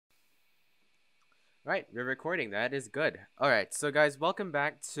Right, we're recording. That is good. All right, so guys, welcome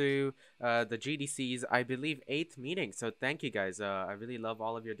back to the GDC's, I believe, eighth meeting. So thank you guys. I really love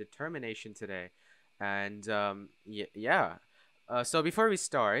all of your determination today, and yeah. So before we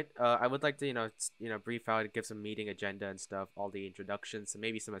start, I would like to brief out, give some meeting agenda and stuff, all the introductions, and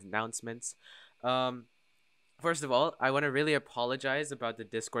maybe some announcements. Um, First of all, I want to really apologize about the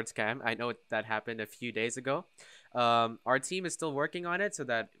Discord scam. I know that happened a few days ago. Our team is still working on it so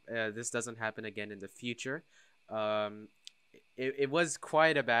that this doesn't happen again in the future. Um, it was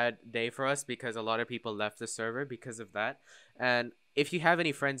quite a bad day for us because a lot of people left the server because of that. And if you have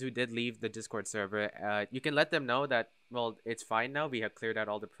any friends who did leave the Discord server, you can let them know that, well, it's fine now. We have cleared out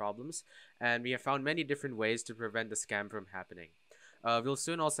all the problems and we have found many different ways to prevent the scam from happening. We'll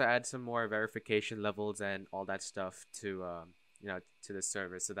soon also add some more verification levels and all that stuff to to the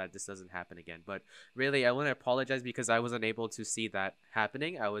server so that this doesn't happen again. But really, I want to apologize because I wasn't able to see that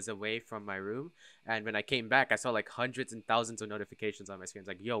happening. I was away from my room, and when I came back, I saw like hundreds and thousands of notifications on my screen. It's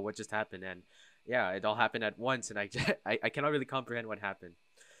like, yo, what just happened? And yeah, it all happened at once, and I cannot really comprehend what happened.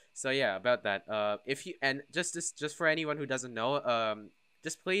 So yeah, about that. If you and just for anyone who doesn't know,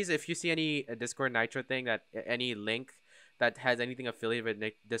 just please, if you see any Discord Nitro thing, that any link that has anything affiliated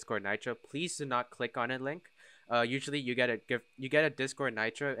with Discord Nitro, please do not click on a link. Usually you get a Discord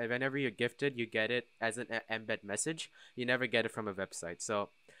Nitro, and whenever you're gifted, you get it as an embed message. You never get it from a website. So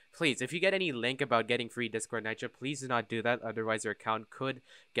please, if you get any link about getting free Discord Nitro, please do not do that. Otherwise, your account could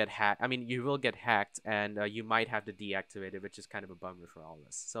get hacked. I mean, you will get hacked, and you might have to deactivate it, which is kind of a bummer for all of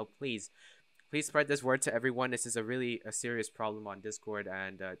us. So please spread this word to everyone. This is a serious problem on Discord,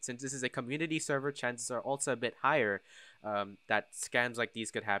 and since this is a community server, chances are also a bit higher that scams like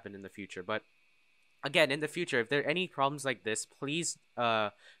these could happen in the future. But again, in the future, if there are any problems like this, please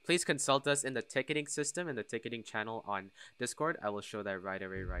consult us in the ticketing system, in the ticketing channel on Discord. I will show that right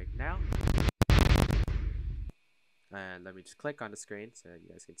away right now. And let me just click on the screen so you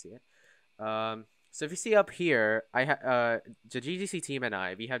guys can see it. So if you see up here, the GDC team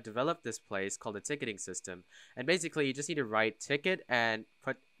and we have developed this place called the ticketing system, and basically you just need to write ticket and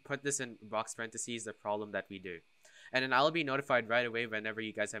put this in box parentheses the problem that we do, and then I'll be notified right away whenever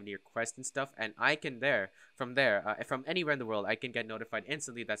you guys have any requests and stuff, and I can from anywhere in the world, I can get notified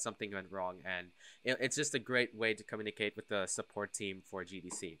instantly that something went wrong, and it's just a great way to communicate with the support team for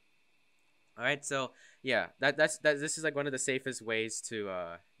GDC. All right, so yeah, this is like one of the safest ways to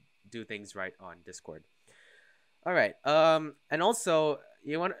do things right on Discord. All right. And also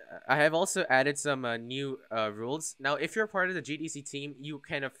I have also added some new rules. Now, if you're part of the GDC team, you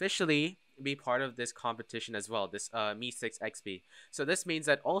can officially be part of this competition as well, this Me6 XP. So this means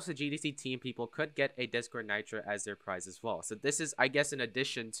that also GDC team people could get a Discord Nitro as their prize as well. So this is, I guess, in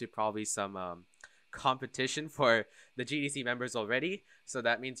addition to probably some competition for the GDC members already. So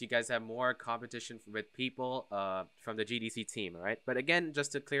that means you guys have more competition with people from the GDC team, all right? But again,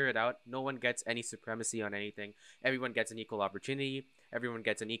 just to clear it out, no one gets any supremacy on anything. Everyone gets an equal opportunity. Everyone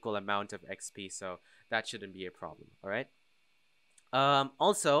gets an equal amount of XP, so that shouldn't be a problem, all right?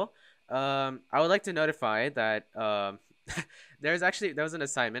 Also, I would like to notify that there was an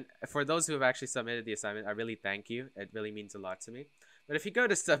assignment. For those who have actually submitted the assignment, I really thank you. It really means a lot to me. But if you go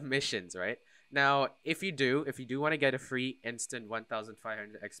to submissions, right? Now, if you do want to get a free instant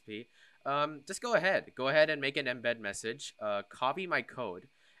 1,500 XP, just go ahead. Go ahead and make an embed message. Copy my code.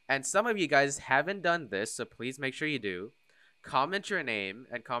 And some of you guys haven't done this, so please make sure you do. Comment your name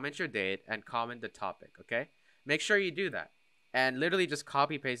and comment your date and comment the topic, okay? Make sure you do that. And literally just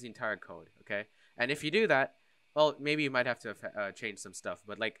copy paste the entire code, okay? And if you do that, well, maybe you might have to change some stuff,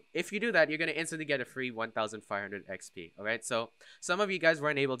 but like if you do that, you're gonna instantly get a free 1,500 XP. All right, so some of you guys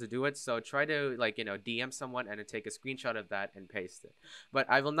weren't able to do it, so try to DM someone and then take a screenshot of that and paste it. But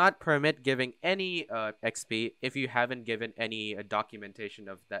I will not permit giving any XP if you haven't given any documentation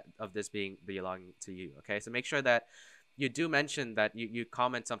of this being belonging to you. Okay, so make sure that you do mention that you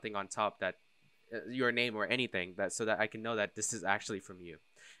comment something on top that your name or anything, that so that I can know that this is actually from you.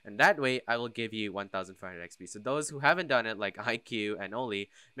 And that way, I will give you 1,500 XP. So those who haven't done it, like IQ and Oli,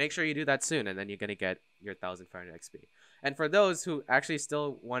 make sure you do that soon, and then you're gonna get your 1,500 XP. And for those who actually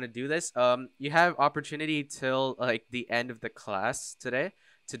still want to do this, you have opportunity till like the end of the class today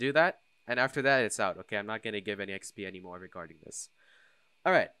to do that, and after that, it's out. Okay, I'm not gonna give any XP anymore regarding this.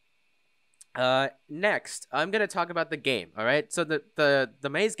 All right. Next, I'm gonna talk about the game. All right, so the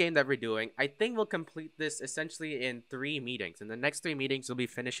maze game that we're doing, I think we'll complete this essentially in 3 meetings. In the next 3 meetings, we'll be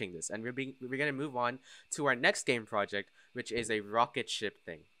finishing this, and we're gonna move on to our next game project, which is a rocket ship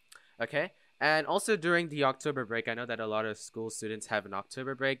thing. Okay, And also during the October break, I know that a lot of school students have an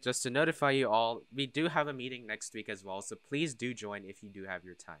October break. Just to notify you all, we do have a meeting next week as well. So please do join if you do have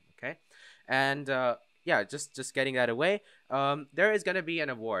your time, okay? And yeah, just getting that away. There is gonna be an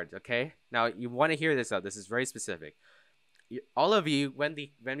award, okay? Now you want to hear this out. This is very specific. All of you, when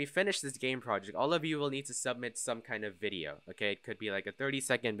we finish this game project, all of you will need to submit some kind of video. Okay, it could be like a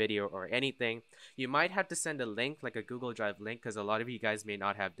 30-second video or anything. You might have to send a link, like a Google Drive link, because a lot of you guys may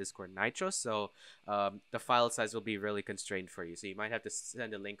not have Discord Nitro, so the file size will be really constrained for you. So you might have to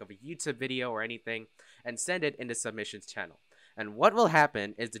send a link of a YouTube video or anything and send it in the submissions channel. And what will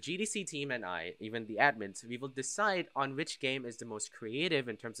happen is the GDC team and I, even the admins, we will decide on which game is the most creative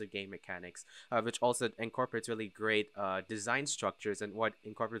in terms of game mechanics, which also incorporates really great design structures and what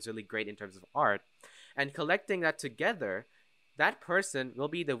incorporates really great in terms of art. And collecting that together, that person will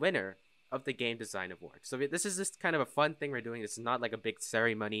be the winner of the Game Design Award. So this is just kind of a fun thing we're doing. This is not like a big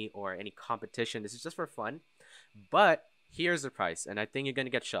ceremony or any competition. This is just for fun. But here's the prize, and I think you're going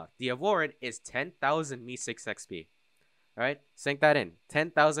to get shocked. The award is 10,000 Me6 XP. All right, sync that in.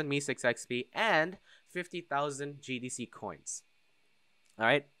 10,000 Me6 XP and 50,000 GDC coins. All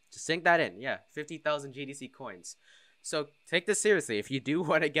right, just sync that in. Yeah, 50,000 GDC coins. So take this seriously. If you do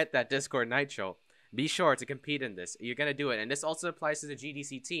want to get that Discord Nitro, be sure to compete in this. You're going to do it. And this also applies to the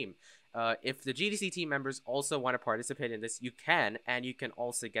GDC team. If the GDC team members also want to participate in this, you can. And you can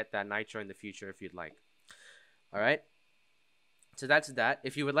also get that Nitro in the future if you'd like. All right. So that's that.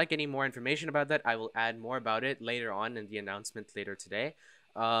 If you would like any more information about that, I will add more about it later on in the announcement later today.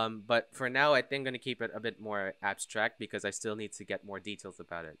 But for now, I think I'm going to keep it a bit more abstract because I still need to get more details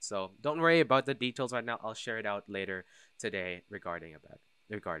about it. So don't worry about the details right now. I'll share it out later today regarding it.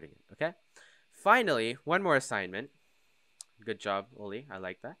 Okay. Finally, one more assignment. Good job, Oli. I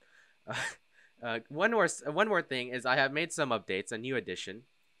like that. One more thing is I have made some updates, a new addition.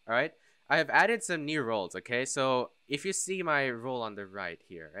 All right. I have added some new roles, okay? So if you see my role on the right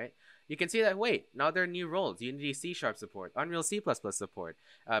here, right? You can see that, wait, now there are new roles. Unity C# support, Unreal C++ support,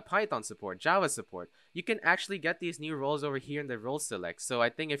 Python support, Java support. You can actually get these new roles over here in the role select. So I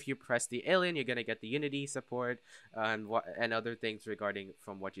think if you press the alien, you're going to get the Unity support and other things regarding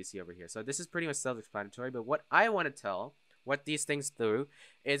from what you see over here. So this is pretty much self-explanatory, but what I want to tell what these things do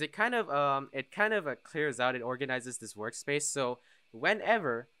is it kind of clears out, it organizes this workspace. So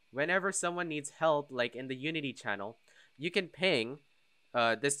whenever someone needs help, like in the Unity channel, you can ping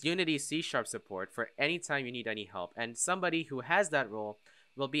this Unity C# support for any time you need any help. And somebody who has that role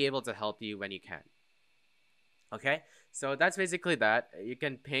will be able to help you when you can. Okay, so that's basically that. You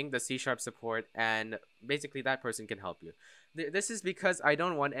can ping the C# support and basically that person can help you. This is because I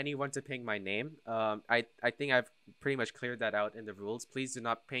don't want anyone to ping my name. I think I've pretty much cleared that out in the rules. Please do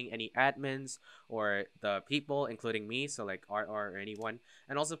not ping any admins or the people, including me, so like RR or anyone.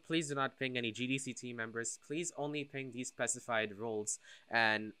 And also please do not ping any GDC team members. Please only ping these specified roles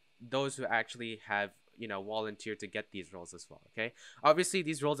and those who actually have volunteer to get these roles as well. Okay, obviously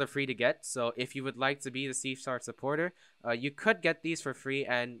these roles are free to get, so if you would like to be the C# supporter, you could get these for free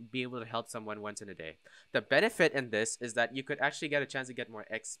and be able to help someone once in a day. The benefit in this is that you could actually get a chance to get more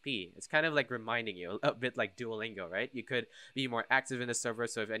XP. It's kind of like reminding you a bit like Duolingo, right? You could be more active in the server,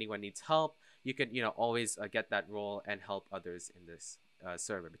 so if anyone needs help, you could always get that role and help others in this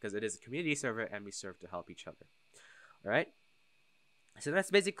server, because it is a community server and we serve to help each other. All right, so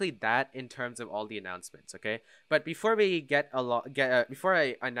that's basically that in terms of all the announcements. Okay, but before we before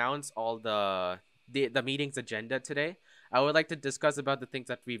I announce all the meeting's agenda today, I would like to discuss about the things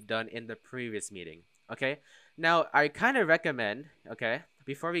that we've done in the previous meeting. Okay, now I kind of recommend, okay,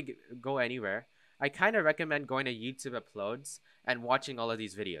 before we go anywhere, I kind of recommend going to YouTube uploads and watching all of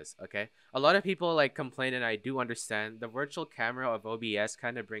these videos. Okay, a lot of people like complain, and I do understand, the virtual camera of OBS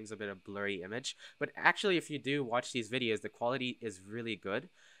kind of brings a bit of blurry image, but actually if you do watch these videos, the quality is really good.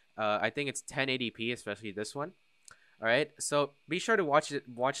 I think it's 1080p, especially this one. All right, so be sure to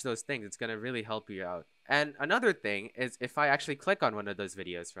watch those things. It's gonna really help you out. And another thing is, if I actually click on one of those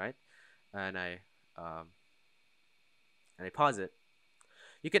videos, right, and I pause it,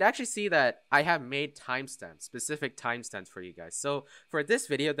 you could actually see that I have made timestamps, specific timestamps for you guys. So for this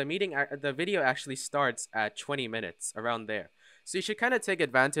video, the video actually starts at 20 minutes, around there. So you should kind of take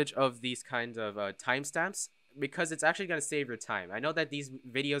advantage of these kinds of timestamps, because it's actually going to save your time. I know that these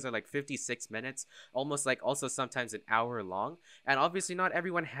videos are like 56 minutes, almost like also sometimes an hour long. And obviously not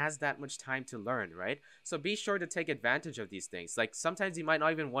everyone has that much time to learn, right? So be sure to take advantage of these things. Like sometimes you might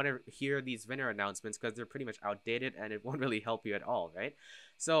not even want to hear these winner announcements because they're pretty much outdated and it won't really help you at all, right?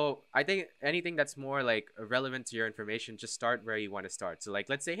 So I think anything that's more like relevant to your information, just start where you want to start. So like,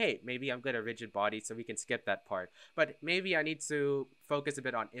 let's say, hey, maybe I'm good at rigid body, so we can skip that part. But maybe I need to focus a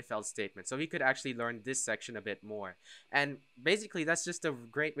bit on if-else statements, so we could actually learn this section a bit more. And basically, that's just a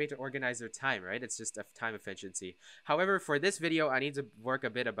great way to organize your time, right? It's just a time efficiency. However, for this video, I need to work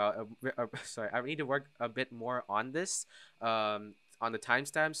a bit about, sorry, I need to work a bit more on this, on the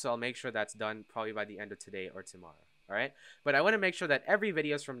timestamp. So I'll make sure that's done probably by the end of today or tomorrow. All right, but I want to make sure that every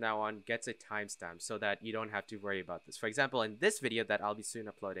videos from now on gets a timestamp so that you don't have to worry about this. For example, in this video that I'll be soon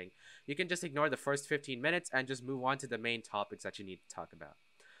uploading, you can just ignore the first 15 minutes and just move on to the main topics that you need to talk about.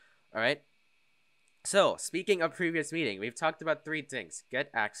 All right. So speaking of previous meeting, we've talked about three things: get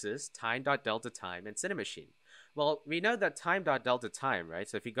access, time.delta time, and cinemachine. Well, we know that time.delta time, right?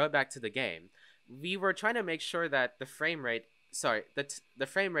 So if you go back to the game, we were trying to make sure that the frame rate,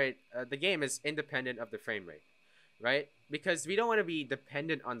 the game is independent of the frame rate, right? Because we don't want to be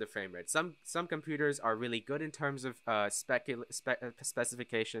dependent on the frame rate. Some computers are really good in terms of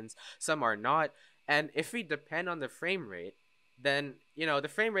specifications. Some are not. And if we depend on the frame rate, then the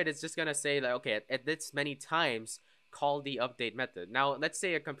frame rate is just gonna say like, okay, at this many times, call the update method. Now, let's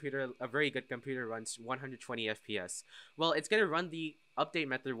say a very good computer runs 120 FPS. Well, it's gonna run the update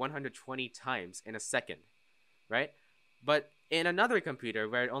method 120 times in a second, right? But in another computer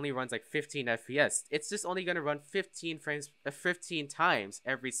where it only runs like 15 FPS, it's just only going to run 15 times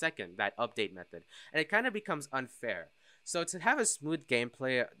every second, that update method. And it kind of becomes unfair. So to have a smooth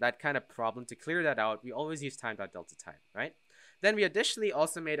gameplay, that kind of problem, to clear that out, we always use time.delta time, right? Then we additionally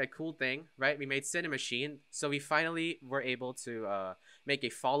also made a cool thing, right? We made cinemachine. So we finally were able to make a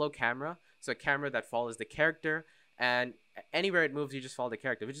follow camera. So a camera that follows the character, and anywhere it moves, you just follow the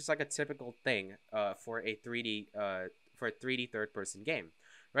character, which is like a typical thing for a 3D third-person game,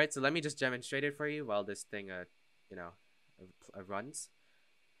 right? So let me just demonstrate it for you while this thing, runs.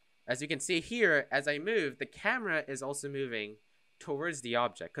 As you can see here, as I move, the camera is also moving towards the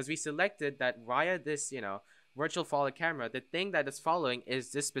object because we selected that via this, virtual follow camera, the thing that is following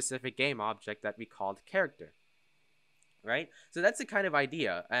is this specific game object that we called character, right? So that's the kind of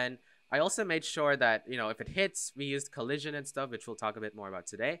idea. And I also made sure that, if it hits, we used collision and stuff, which we'll talk a bit more about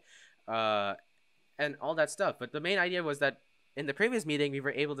today. And all that stuff. But the main idea was that in the previous meeting, we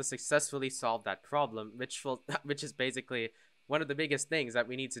were able to successfully solve that problem, which is basically one of the biggest things that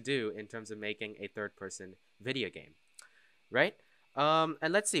we need to do in terms of making a third-person video game, right?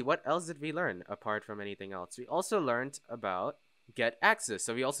 And let's see, what else did we learn apart from anything else? We also learned about get access.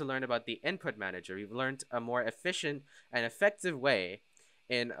 So we also learned about the input manager. We've learned a more efficient and effective way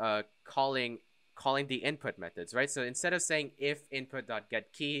in calling the input methods, right? So instead of saying if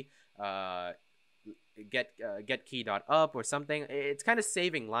input.getKey, get key.up or something, it's kind of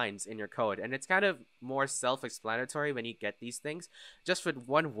saving lines in your code, and it's kind of more self-explanatory when you get these things just with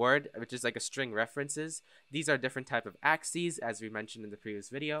one word, which is like a string references. These are different type of axes, as we mentioned in the previous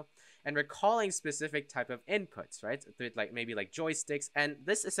video, and we're calling specific type of inputs, right? Like maybe like joysticks, and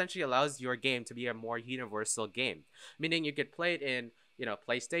this essentially allows your game to be a more universal game, meaning you could play it in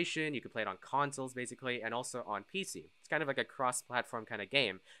PlayStation, you could play it on consoles basically, and also on PC. It's kind of like a cross-platform kind of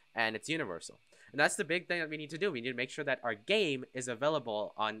game, and it's universal. And that's the big thing that we need to do. We need to make sure that our game is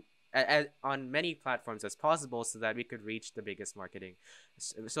available on many platforms as possible, so that we could reach the biggest marketing,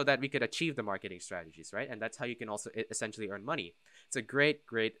 so that we could achieve the marketing strategies, right? And that's how you can also essentially earn money. It's a great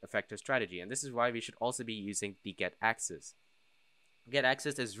effective strategy, and this is why we should also be using the get access. Get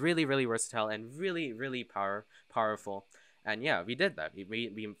access is really versatile and really powerful. And yeah, we did that.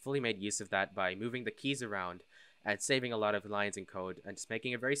 We fully made use of that by moving the keys around and saving a lot of lines in code and just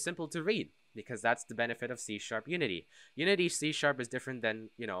making it very simple to read, because that's the benefit of C# Unity. Unity C# is different than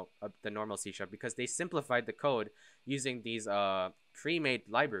the normal C# because they simplified the code using these pre-made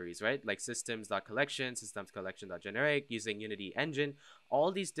libraries, right? Like systems.collection, systems.collection.generic, using Unity engine,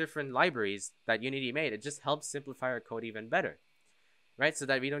 all these different libraries that Unity made. It just helps simplify our code even better, right? So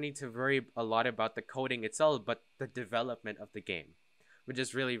that we don't need to worry a lot about the coding itself, but the development of the game, which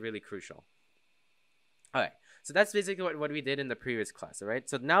is really crucial. All right, so that's basically what we did in the previous class, all right?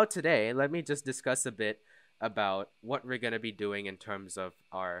 So now today, let me just discuss a bit about what we're going to be doing in terms of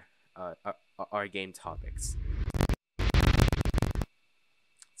our game topics.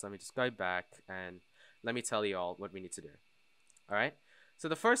 So let me just go back and let me tell you all what we need to do, all right? So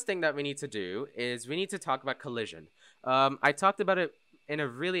the first thing that we need to do is we need to talk about collision. I talked about it in a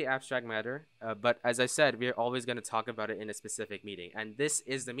really abstract matter, but as I said, we're always going to talk about it in a specific meeting, and this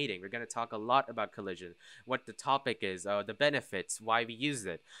is the meeting. We're going to talk a lot about collision, what the topic is, the benefits, why we use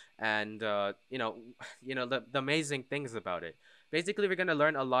it, and the amazing things about it. Basically, we're going to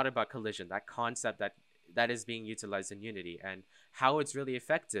learn a lot about collision, that concept that that is being utilized in Unity and how it's really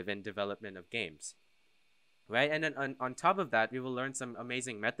effective in development of games. Right, and then on top of that, we will learn some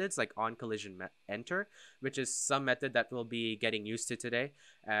amazing methods like OnCollisionEnter, which is some method that we'll be getting used to today,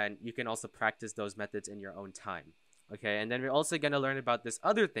 and you can also practice those methods in your own time. Okay, and then we're also going to learn about this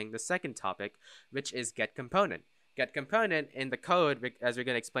other thing, the second topic, which is GetComponent. GetComponent in the code, as we're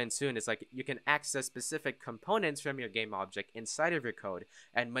going to explain soon, is like you can access specific components from your game object inside of your code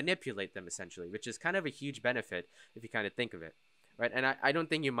and manipulate them essentially, which is kind of a huge benefit if you kind of think of it. Right, and I don't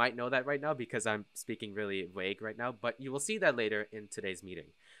think you might know that right now because I'm speaking really vague right now, but you will see that later in today's meeting.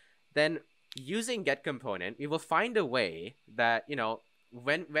 Then using GetComponent, we will find a way that, you know,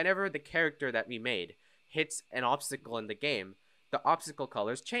 whenever the character that we made hits an obstacle in the game, the obstacle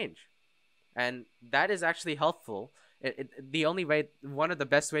colors change. And that is actually helpful. The only way, one of the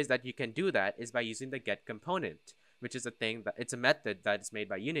best ways that you can do that is by using the GetComponent, which is it's a method that is made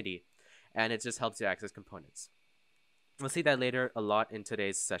by Unity, and it just helps you access components. We'll see that later a lot in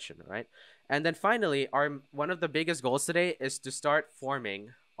today's session, right? And then finally, one of the biggest goals today is to start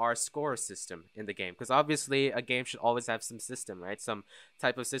forming our score system in the game, because obviously a game should always have some system, right? Some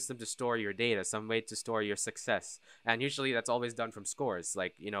type of system to store your data, some way to store your success, and usually that's always done from scores,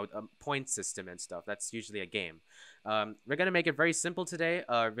 like, you know, a point system and stuff. That's usually a game. We're gonna make it very simple today.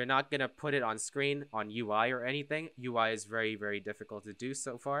 We're not gonna put it on screen on UI or anything. UI is very, very difficult to do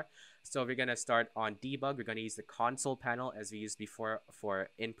so far. So we're gonna start on debug. We're gonna use the console panel as we used before for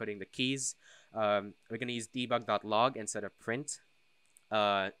inputting the keys. We're gonna use debug.log instead of print.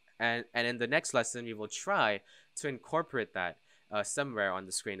 And in the next lesson, we will try to incorporate that somewhere on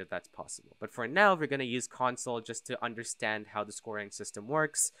the screen if that's possible. But for now, we're going to use console just to understand how the scoring system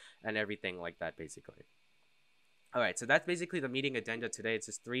works and everything like that, basically. All right, so that's basically the meeting agenda today. It's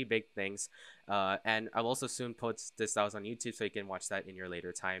just 3 big things. And I'll also soon post this out on YouTube so you can watch that in your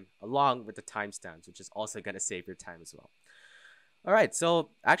later time, along with the timestamps, which is also going to save your time as well. All right, so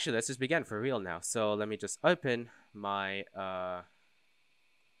actually, let's just begin for real now. So let me just open my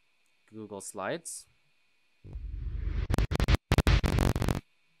Google Slides.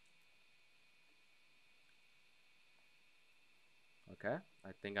 Okay, I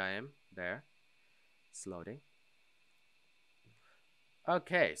think I am there. It's loading.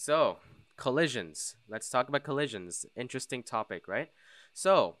 Okay, so collisions. Let's talk about collisions. Interesting topic, right?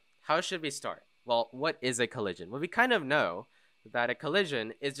 So how should we start? Well, what is a collision? Well, we kind of know that a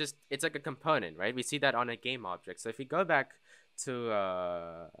collision is it's like a component, right? We see that on a game object. So if we go back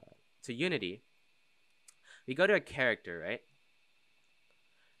to Unity, we go to a character, right?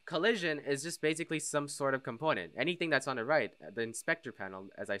 Collision is just basically some sort of component. Anything that's on the right, the inspector panel,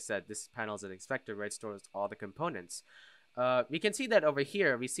 as I said, this panel is an inspector, right? Stores all the components. We can see that over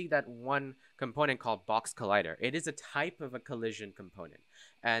here, we see that one component called box collider. It is a type of a collision component.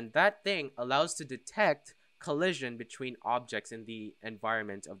 And that thing allows to detect collision between objects in the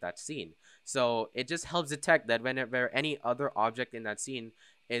environment of that scene. So it just helps detect that whenever any other object in that scene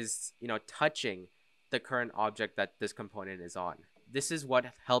is, you know, touching the current object that this component is on. This is what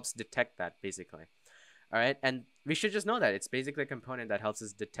helps detect that, basically. All right, and we should just know that it's basically a component that helps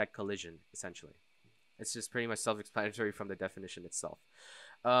us detect collision, essentially. It's just pretty much self-explanatory from the definition itself.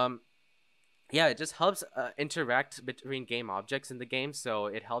 Yeah, it just helps interact between game objects in the game. So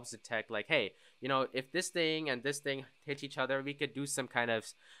it helps detect, like, hey, you know, if this thing and this thing hit each other, we could do some kind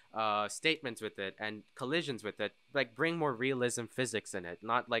of statements with it and collisions with it, like bring more realism physics in it,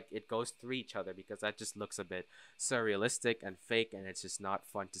 not like it goes through each other, because that just looks a bit surrealistic and fake, and it's just not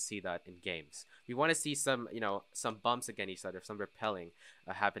fun to see that in games. We want to see some, you know, some bumps against each other, some repelling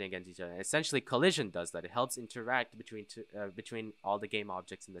happening against each other. And essentially, collision does that. It helps interact between all the game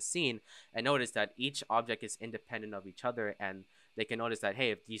objects in the scene, and notice that each object is independent of each other, and they can notice that,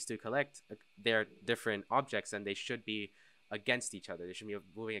 hey, if these two collect, they're different objects and they should be against each other. They should be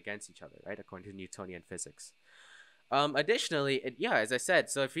moving against each other, right? According to Newtonian physics. Additionally, yeah, as I said,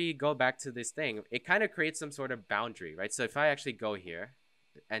 so if we go back to this thing, it kind of creates some sort of boundary, right? So if I actually go here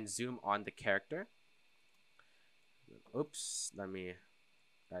and zoom on the character, oops,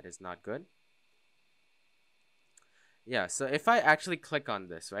 that is not good. Yeah, so if I actually click on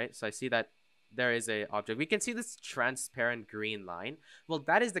this, right? So I see that there is a object. We can see this transparent green line. Well,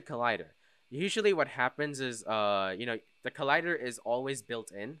 that is the collider. Usually what happens is, you know, the collider is always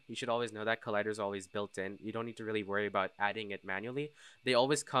built in. You should always know that collider is always built in. You don't need to really worry about adding it manually. They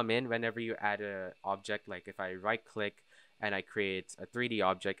always come in whenever you add an object. Like if I right click and I create a 3D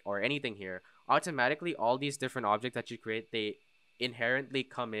object or anything here, automatically all these different objects that you create, they inherently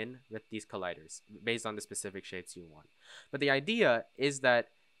come in with these colliders based on the specific shapes you want. But the idea is that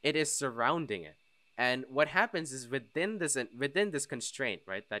it is surrounding it. And what happens is within this constraint,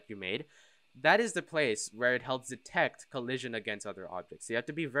 right, that you made, that is the place where it helps detect collision against other objects. So you have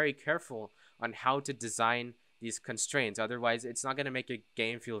to be very careful on how to design these constraints. Otherwise, it's not going to make your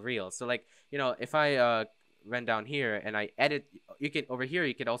game feel real. So like, if I went down here and I edit, you can over here,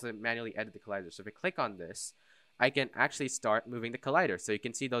 you can also manually edit the collider. So if I click on this, I can actually start moving the collider. So you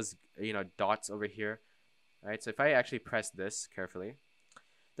can see those, dots over here. All right. So if I actually press this carefully,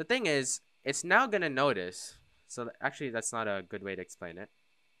 the thing is, it's now going to notice. So actually, that's not a good way to explain it.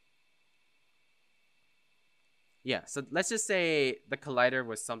 Yeah, so let's just say the collider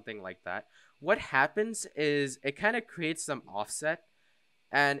was something like that. What happens is it kind of creates some offset,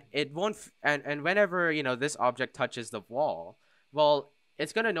 and it won't and whenever, this object touches the wall, well,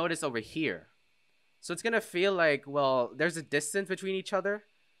 it's going to notice over here. So it's going to feel like, well, there's a distance between each other,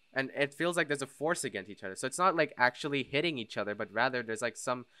 and it feels like there's a force against each other. So it's not like actually hitting each other, but rather there's like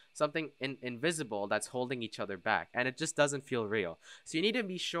something invisible that's holding each other back, and it just doesn't feel real. So you need to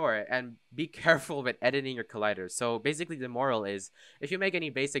be sure and be careful with editing your colliders. So basically the moral is, if you make any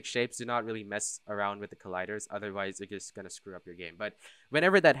basic shapes, do not really mess around with the colliders, otherwise it's just going to screw up your game. But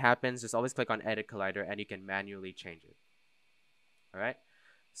whenever that happens, just always click on edit collider and you can manually change it. All right,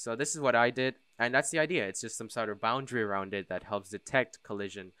 so this is what I did, and that's the idea. It's just some sort of boundary around it that helps detect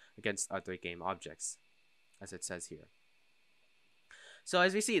collision against other game objects, as it says here. So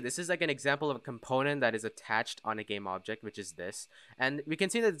as we see, this is like an example of a component that is attached on a game object, which is this. And we can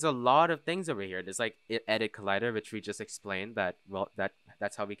see that there's a lot of things over here. There's like edit collider, which we just explained that, well,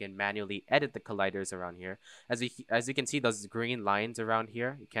 that's how we can manually edit the colliders around here. As you can see, those green lines around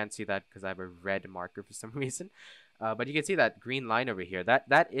here. You can't see that because I have a red marker for some reason. But you can see that green line over here.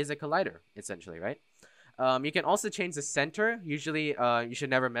 That is a collider, essentially, right? You can also change the center. Usually, you should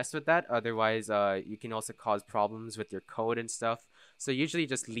never mess with that. Otherwise, you can also cause problems with your code and stuff. So usually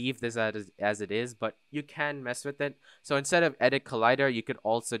just leave this as it is, but you can mess with it. So instead of edit collider, you could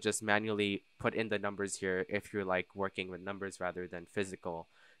also just manually put in the numbers here if you're like working with numbers rather than physical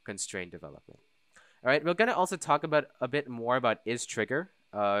constraint development. All right, we're going to also talk about a bit more about isTrigger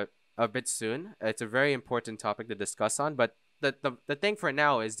a bit soon. It's a very important topic to discuss on, but the thing for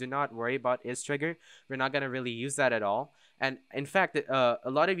now is, do not worry about isTrigger. We're not going to really use that at all. And in fact, a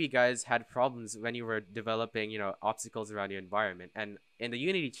lot of you guys had problems when you were developing, obstacles around your environment. And in the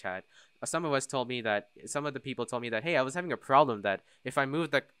Unity chat, some of the people told me that, hey, I was having a problem that if I move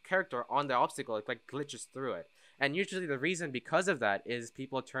the character on the obstacle, it like glitches through it. And usually the reason because of that is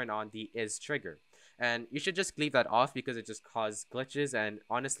people turn on the isTrigger. And you should just leave that off because it just causes glitches. And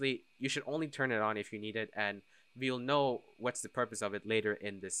honestly, you should only turn it on if you need it. And we'll know what's the purpose of it later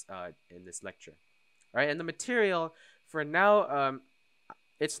in this lecture. All right, and the material for now,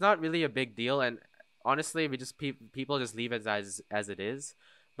 it's not really a big deal, and honestly, we just people just leave it as it is.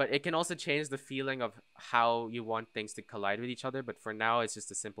 But it can also change the feeling of how you want things to collide with each other. But for now, it's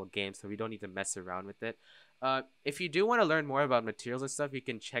just a simple game, so we don't need to mess around with it. If you do want to learn more about materials and stuff, you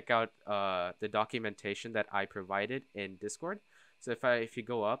can check out the documentation that I provided in Discord. So if you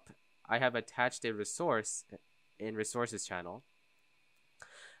go up, I have attached a resource in resources channel,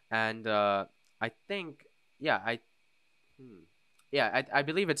 and I think, I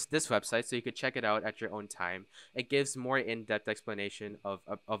believe it's this website, so you could check it out at your own time. It gives more in-depth explanation of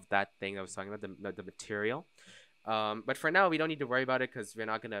that thing I was talking about, the material. But for now, we don't need to worry about it because we're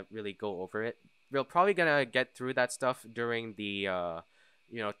not gonna really go over it. We're probably gonna get through that stuff during the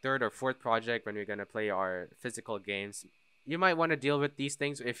third or fourth project when we're gonna play our physical games. You might want to deal with these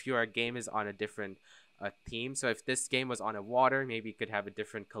things if your game is on a different theme. So if this game was on a water, maybe it could have a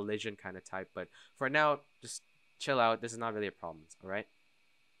different collision kind of type. But for now, just chill out. This is not really a problem. All right.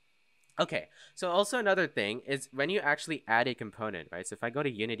 Okay. So also another thing is when you actually add a component, right? So if I go to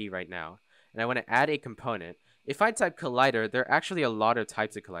Unity right now and I want to add a component, if I type collider, there are actually a lot of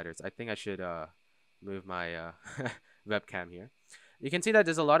types of colliders. I think I should move my webcam here. You can see that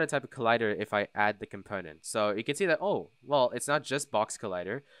there's a lot of type of collider if I add the component. So you can see that, oh, well, it's not just box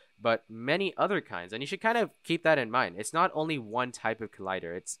collider, but many other kinds. And you should kind of keep that in mind. It's not only one type of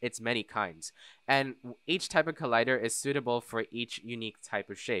collider, it's many kinds. And each type of collider is suitable for each unique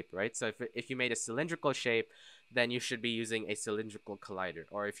type of shape, right? So if you made a cylindrical shape, then you should be using a cylindrical collider.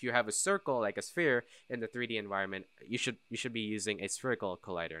 Or if you have a circle like a sphere in the 3D environment, you should be using a spherical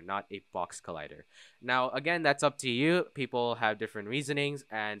collider, not a box collider. Now, again, that's up to you. People have different reasonings,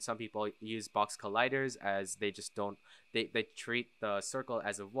 and some people use box colliders as they just don't, they treat the circle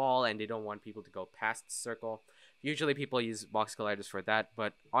as a wall and they don't want people to go past the circle. Usually people use box colliders for that,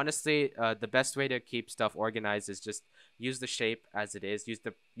 but honestly, the best way to keep stuff organized is just use the shape as it is.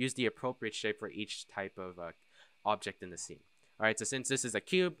 Use the appropriate shape for each type of object in the scene. All right, so since this is a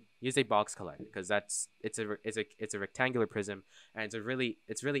cube, Use a box collider because it's a rectangular prism, and it's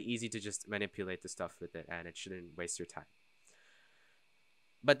really easy to just manipulate the stuff with it, and it shouldn't waste your time.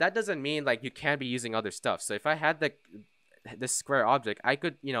 But that doesn't mean like you can't be using other stuff. So if I had this square object, I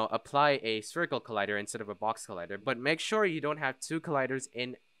could, apply a spherical collider instead of a box collider. But make sure you don't have two colliders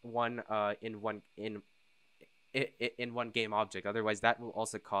in one in one game object. Otherwise, that will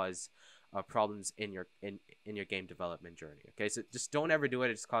also cause problems in your game development journey. Okay, so just don't ever do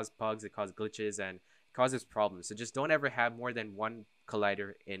it. It causes bugs, it causes glitches, and it causes problems. So just don't ever have more than one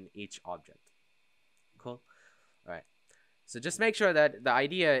collider in each object. Cool. All right. So just make sure that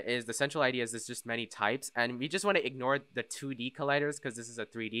the central idea is there's just many types, and we just want to ignore the 2D colliders because this is a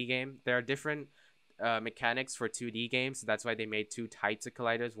 3D game. There are different mechanics for 2D games, so that's why they made two types of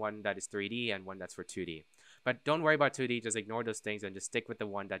colliders, one that is 3D and one that's for 2D. But don't worry about 2D, just ignore those things and just stick with the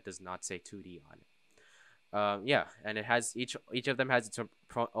one that does not say 2D on it. Yeah, and it has each of them has its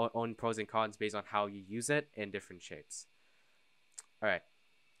own pros and cons based on how you use it in different shapes. All right.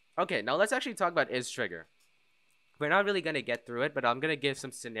 Okay, now let's actually talk about isTrigger. We're not really going to get through it, but I'm going to give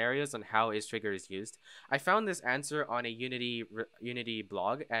some scenarios on how isTrigger is used. I found this answer on a Unity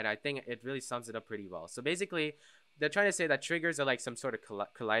blog, and I think it really sums it up pretty well. So basically, they're trying to say that triggers are like some sort of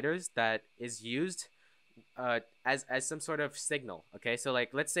colliders that is used as some sort of signal. Okay, so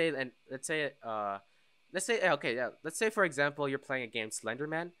like let's say for example you're playing a game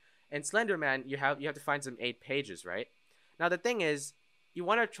Slenderman. In Slenderman you have to find some 8 pages, right? Now the thing is, you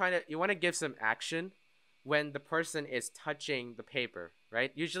want to give some action when the person is touching the paper,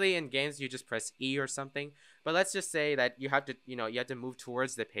 right? Usually in games you just press E or something, but let's just say that you have to move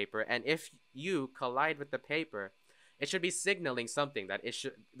towards the paper, and if you collide with the paper, it should be signaling something that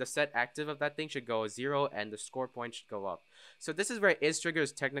the set active of that thing should go 0 and the score point should go up. So this is where isTrigger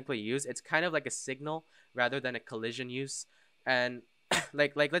is technically used. It's kind of like a signal rather than a collision use. And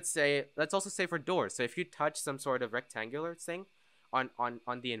like let's also say for doors. So if you touch some sort of rectangular thing on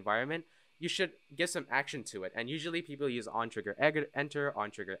the environment, you should give some action to it. And usually people use OnCollisionEnter,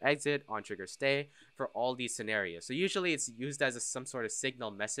 OnCollisionExit, OnCollisionStay for all these scenarios. So usually it's used as some sort of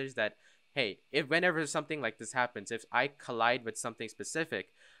signal message that, hey, if whenever something like this happens, if I collide with something specific,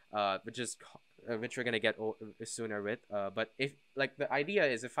 which we're gonna get sooner with, but if like the idea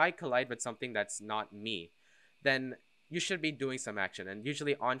is if I collide with something that's not me, then you should be doing some action. And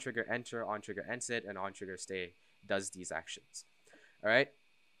usually OnCollisionEnter, OnCollisionExit, and OnCollisionStay does these actions. All right.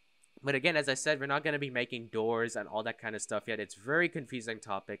 But again, as I said, we're not going to be making doors and all that kind of stuff yet. It's a very confusing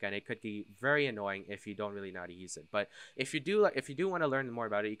topic, and it could be very annoying if you don't really know how to use it. But if you do want to learn more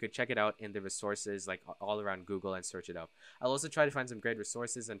about it, you could check it out in the resources, like all around Google, and search it up. I'll also try to find some great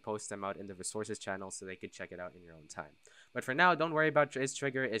resources and post them out in the resources channel so they could check it out in your own time. But for now, don't worry about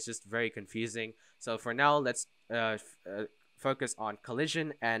isTrigger. It's just very confusing. So for now, let's focus on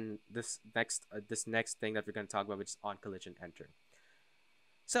collision and this next thing that we're going to talk about, which is OnCollisionEnter.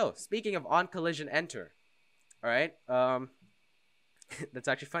 So, speaking of OnCollisionEnter, all right, that's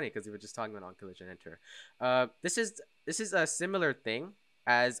actually funny because we were just talking about OnCollisionEnter. This is a similar thing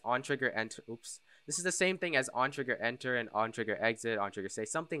as OnTriggerEnter. Oops, this is the same thing as OnTriggerEnter and OnTriggerExit, OnTriggerStay,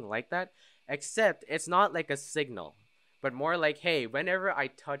 something like that. Except it's not like a signal, but more like, hey, whenever I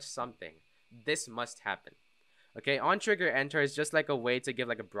touch something, this must happen. Okay, OnTriggerEnter is just like a way to give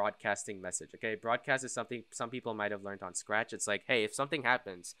like a broadcasting message. Okay, broadcast is something some people might have learned on Scratch. It's like, hey, if something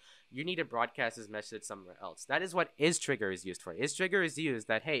happens, you need to broadcast this message somewhere else. That is what isTrigger is used for. isTrigger is used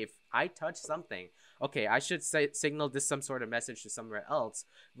that, hey, if I touch something, okay, I should signal this some sort of message to somewhere else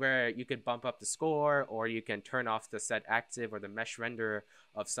where you could bump up the score, or you can turn off the set active or the mesh renderer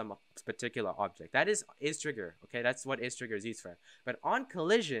of some particular object. That is isTrigger. Okay, that's what isTrigger is used for. But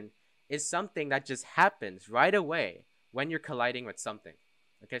OnCollision is something that just happens right away when you're colliding with something.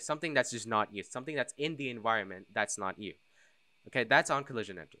 Okay, something that's just not you. Something that's in the environment that's not you. Okay, that's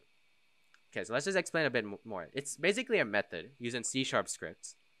OnCollisionEnter. Okay, so let's just explain a bit more. It's basically a method using C#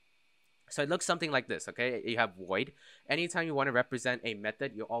 scripts. So it looks something like this, okay? You have void. Anytime you want to represent a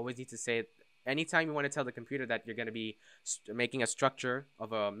method, you always need to say, anytime you want to tell the computer that you're going to be making a structure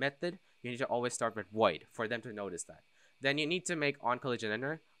of a method, you need to always start with void for them to notice that. Then you need to make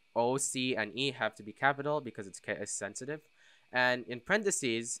OnCollisionEnter. O, C, and E have to be capital because it's case sensitive. And in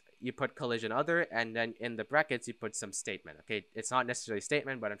parentheses, you put collision other, and then in the brackets, you put some statement. Okay, it's not necessarily a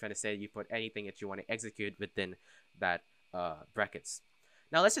statement, but I'm trying to say you put anything that you want to execute within that brackets.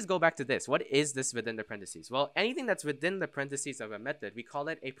 Now let's just go back to this. What is this within the parentheses? Well, anything that's within the parentheses of a method, we call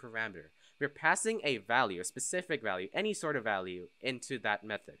it a parameter. We're passing a value, a specific value, any sort of value into that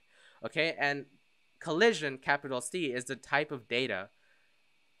method. Okay, and collision, capital C, is the type of data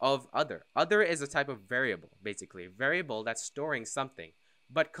of other. Other is a type of variable, basically. Variable that's storing something.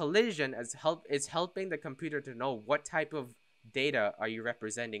 But collision is helping the computer to know what type of data are you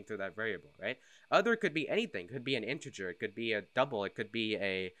representing through that variable, right? Other could be anything. It could be an integer. It could be a double. It could be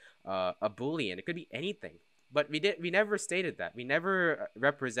a boolean. It could be anything. But we never stated that. We never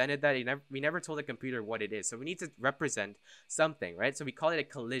represented that. We never told the computer what it is. So we need to represent something, right? So we call it a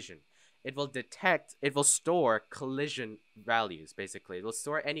collision. It will store collision values, basically. It will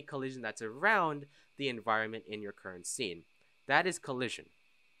store any collision that's around the environment in your current scene. That is collision.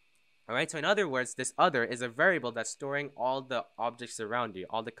 All right, so in other words, this other is a variable that's storing all the objects around you,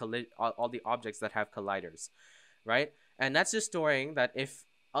 all the objects that have colliders, right? And that's just storing that if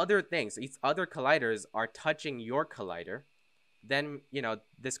these other colliders are touching your collider, then,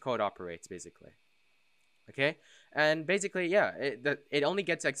 this code operates, basically. Okay, and basically, yeah, it only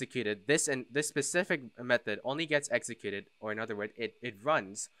gets executed. This specific method only gets executed, or in other words, it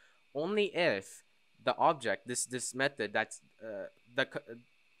runs only if the object, this method that's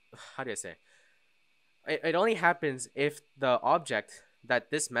how do I say? It only happens if the object that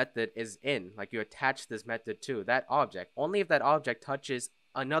this method is in, like you attach this method to that object, only if that object touches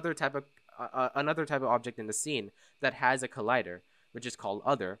another type of object in the scene that has a collider, which is called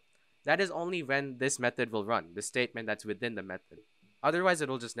other. That is only when this method will run, the statement that's within the method. Otherwise,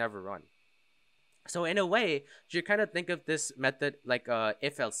 it'll just never run. So in a way, you kind of think of this method like a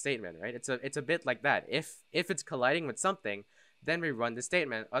if-else statement, right? It's a bit like that. If it's colliding with something, then we run the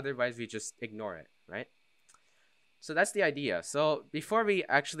statement. Otherwise, we just ignore it, right? So that's the idea. So before we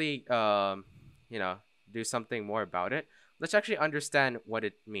actually, do something more about it, let's actually understand what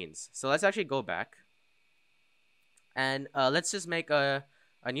it means. So let's actually go back, and let's just make a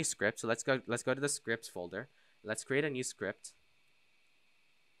new script. So let's go to the scripts folder. Let's create a new script.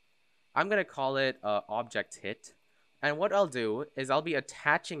 I'm gonna call it object hit, and what I'll do is I'll be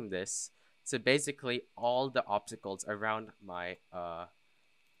attaching this to basically all the obstacles around my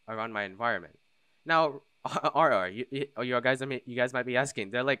environment. Now, you guys might be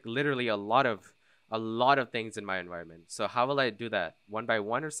asking, there are like literally a lot of things in my environment. So how will I do that? One by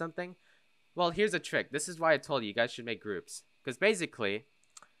one or something? Well, here's a trick. This is why I told you guys should make groups, because basically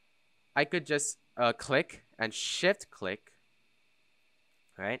I could just click and shift click,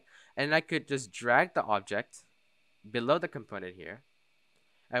 right? And I could just drag the object below the component here.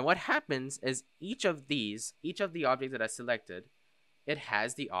 And what happens is each of the objects that I selected, it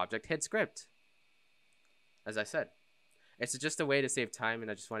has the object hit script. As I said, it's just a way to save time, and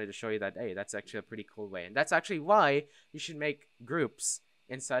I just wanted to show you that, hey, that's actually a pretty cool way. And that's actually why you should make groups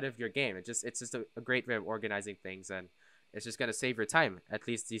inside of your game. It's just a great way of organizing things, and it's just going to save your time. At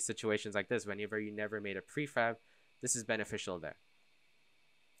least these situations like this, whenever you never made a prefab, this is beneficial there.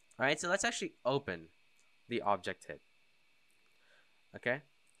 All right, so let's actually open the object hit. Okay.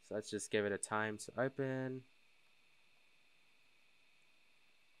 So let's just give it a time to open.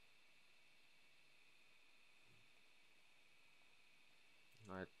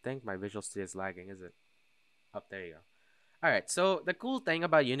 I think my Visual Studio is lagging, is it? Up, there you go. Alright, so the cool thing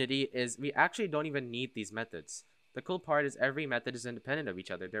about Unity is we actually don't even need these methods. The cool part is every method is independent of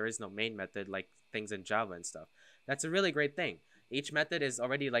each other. There is no main method like things in Java and stuff. That's a really great thing. Each method is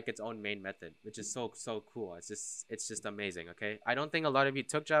already like its own main method, which is so cool. It's just amazing. Okay, I don't think a lot of you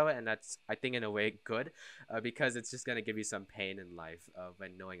took Java, and that's, I think, in a way good, because it's just gonna give you some pain in life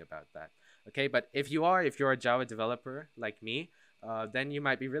when knowing about that. Okay, but if you're a Java developer like me, then you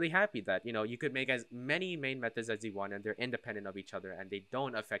might be really happy that you could make as many main methods as you want, and they're independent of each other and they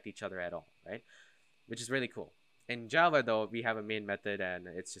don't affect each other at all, right? Which is really cool. In Java though, we have a main method, and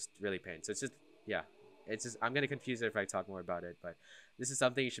it's just really pain. So it's just, yeah. I'm going to confuse it if I talk more about it, but this is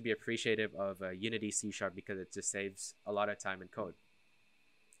something you should be appreciative of Unity C# because it just saves a lot of time in code.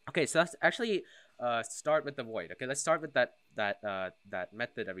 Okay, so let's actually start with the void. Okay, let's start with that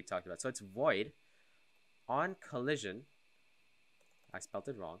method that we talked about. So it's void on collision. I spelled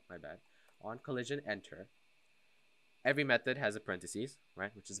it wrong, my bad. On collision enter. Every method has a parentheses,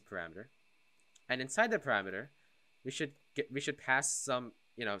 right, which is a parameter. And inside the parameter, we should pass some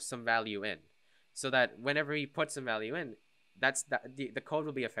value in. So that whenever we put some value in, the code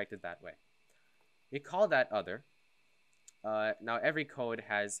will be affected that way. We call that other. Now every code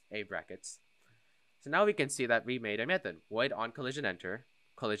has a brackets. So now we can see that we made a method, void on collision enter,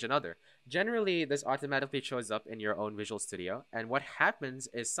 collision other. Generally, this automatically shows up in your own Visual Studio, and what happens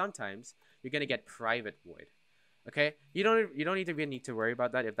is sometimes you're gonna get private void. Okay, you don't even need to worry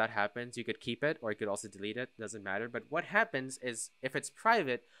about that. If that happens, you could keep it, or you could also delete it. Doesn't matter. But what happens is, if it's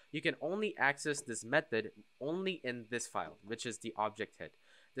private, you can only access this method only in this file, which is the object hit.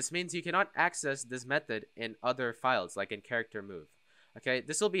 This means you cannot access this method in other files, like in character move. Okay,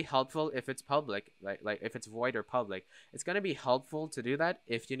 this will be helpful if it's public, like if it's void or public. It's going to be helpful to do that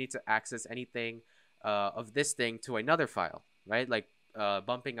if you need to access anything of this thing to another file, right? Like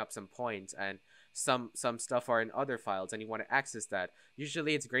bumping up some points and some stuff are in other files and you want to access that.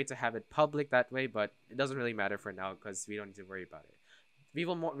 Usually it's great to have it public that way, but it doesn't really matter for now because we don't need to worry about it.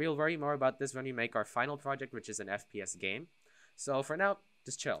 We'll worry more about this when we make our final project, which is an FPS game. So for now,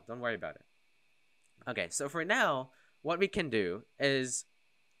 just chill. Don't worry about it. Okay, so for now, what we can do is,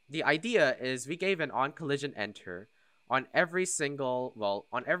 the idea is we gave an OnCollisionEnter on every single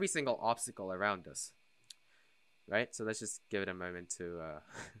obstacle around us. Right? So let's just give it a moment to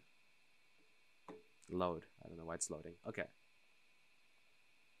load. I don't know why it's loading. Okay.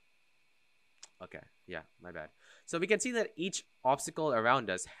 Okay, yeah, my bad. So we can see that each obstacle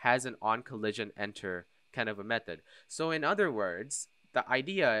around us has an OnCollisionEnter kind of a method. So in other words, the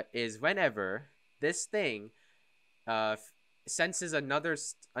idea is whenever this thing senses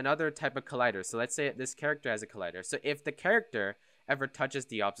another type of collider. So let's say this character has a collider. So if the character ever touches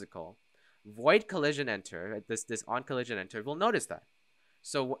the obstacle, void CollisionEnter, this OnCollisionEnter will notice that.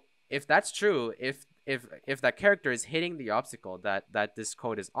 So if that's true, if that character is hitting the obstacle that this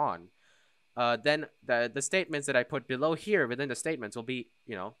code is on, then the statements that I put below here within the statements will be,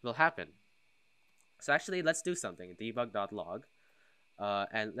 will happen. So actually, let's do something. Debug.log,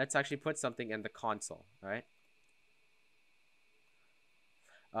 and let's actually put something in the console. All right.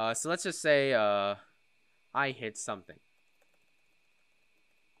 So let's just say I hit something,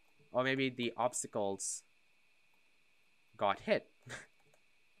 or maybe the obstacles got hit.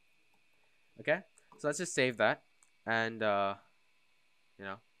 Okay. So let's just save that and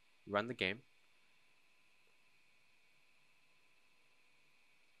run the game.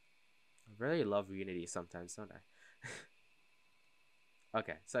 I really love Unity sometimes, don't I?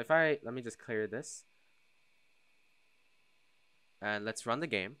 Okay, so let me just clear this. And let's run the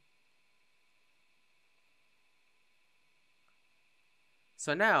game.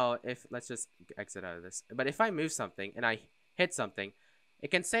 So now, let's just exit out of this. But if I move something and I hit something,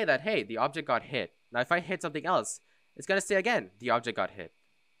 it can say that, hey, the object got hit. Now, if I hit something else, it's going to say again, the object got hit.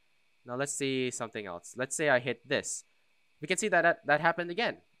 Now, let's see something else. Let's say I hit this. We can see that happened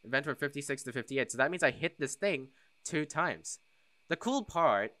again. It went from 56 to 58. So that means I hit this thing 2 times. The cool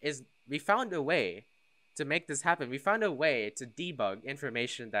part is we found a way to make this happen. We found a way to debug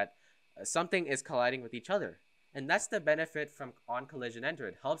information that something is colliding with each other. And that's the benefit from OnCollisionEnter.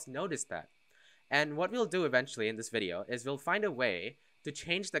 It helps notice that. And what we'll do eventually in this video is we'll find a way to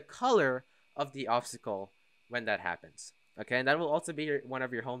change the color of the obstacle when that happens. Okay, and that will also be one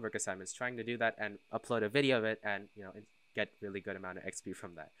of your homework assignments, trying to do that and upload a video of it and, get really good amount of XP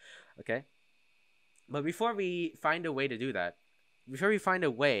from that. Okay? But before we find a way to do that, before we find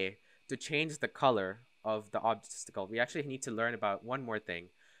a way to change the color of the obstacle, we actually need to learn about one more thing,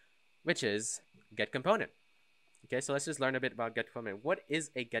 which is GetComponent. Okay, so let's just learn a bit about GetComponent. What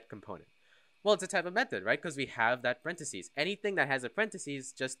is a GetComponent? Well, it's a type of method, right? Because we have that parentheses. Anything that has a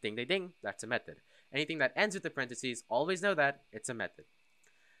parentheses, just ding, ding, ding, that's a method. Anything that ends with the parentheses, always know that it's a method.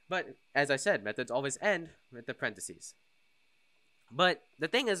 But as I said, methods always end with the parentheses. But the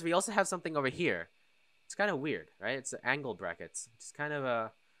thing is, we also have something over here. It's kind of weird, right? It's angle brackets. It's kind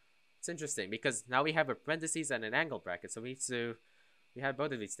of it's interesting because now we have a parentheses and an angle bracket. So we have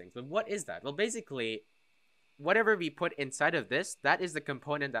both of these things. But what is that? Well, basically, whatever we put inside of this, that is the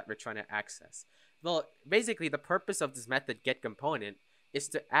component that we're trying to access. Well, basically, the purpose of this method getComponent is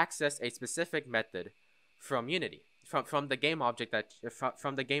to access a specific method from Unity, from the game object that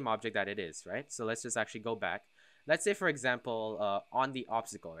it is, right? So let's just actually go back. Let's say, for example, on the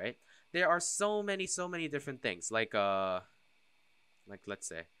obstacle, right? There are so many different things. Like let's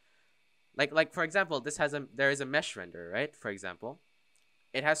say, like for example, there is a mesh render, right? For example,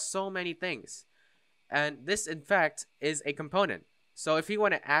 it has so many things, and this in fact is a component. So if we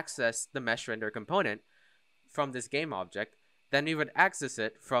want to access the mesh render component from this game object, then we would access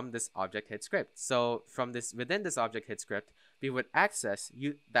it from this object hit script. So within this object hit script, we would access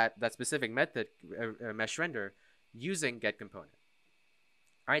that specific method mesh render using getComponent.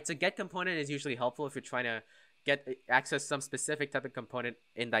 All right, so getComponent is usually helpful if you're trying to access some specific type of component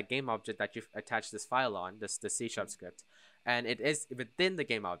in that game object that you've attached this file on, the C# script, and it is within the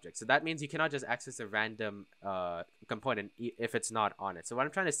game object. So that means you cannot just access a random component if it's not on it. So what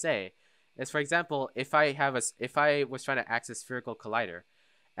I'm trying to say is, for example, if I was trying to access spherical collider,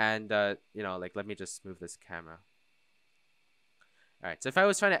 and let me just move this camera. All right, so if I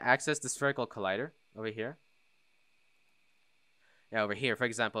was trying to access the spherical collider over here. Yeah, over here, for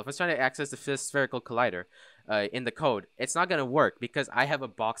example, if I was trying to access the spherical collider, in the code, it's not going to work because I have a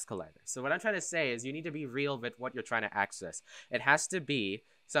box collider. So what I'm trying to say is you need to be real with what you're trying to access. It has to be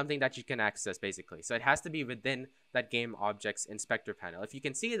something that you can access, basically. So it has to be within that game object's inspector panel. If you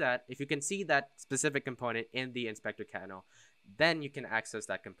can see that specific component in the inspector panel, then you can access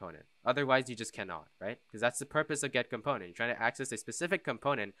that component. Otherwise, you just cannot, right? Because that's the purpose of GetComponent. You're trying to access a specific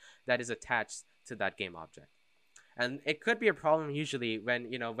component that is attached to that game object. And it could be a problem usually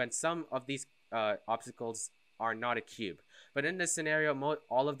when some of these obstacles are not a cube. But in this scenario,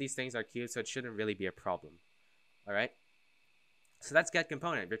 all of these things are cubes, so it shouldn't really be a problem. All right? So that's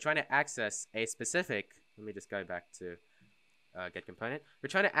GetComponent. We're trying to access a specific, let me just go back to GetComponent. We're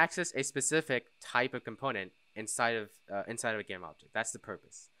trying to access a specific type of component inside of a game object. That's the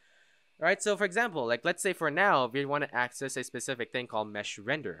purpose. All right, so for example, like let's say for now, we want to access a specific thing called mesh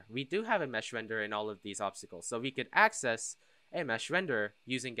render. We do have a mesh render in all of these obstacles. So we could access a mesh render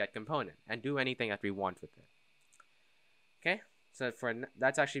using GetComponent and do anything that we want with it. Okay, so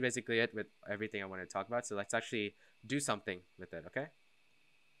that's actually basically it with everything I want to talk about. So let's actually do something with it, okay?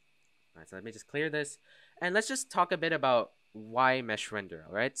 All right, so let me just clear this. And let's just talk a bit about why mesh render,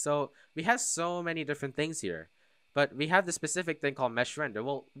 all right? So we have so many different things here. But we have the specific thing called mesh render.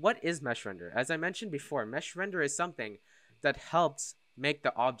 Well, what is mesh render? As I mentioned before, mesh render is something that helps make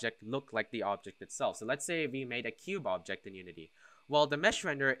the object look like the object itself. So let's say we made a cube object in Unity. Well, the mesh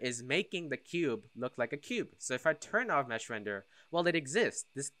render is making the cube look like a cube. So if I turn off mesh render, well, it exists.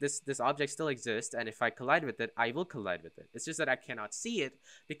 This object still exists, and if I collide with it, I will collide with it. It's just that I cannot see it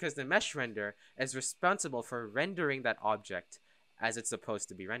because the mesh render is responsible for rendering that object as it's supposed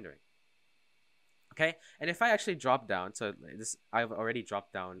to be rendering. Okay, and if I actually drop down, so I've already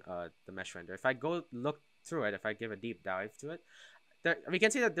dropped down the mesh render. If I go look through it, if I give a deep dive to it, we can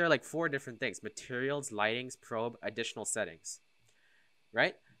see that there are like 4 different things: materials, lightings, probe, additional settings,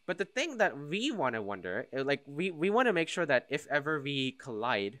 right? But the thing that we want to wonder, like we want to make sure that if ever we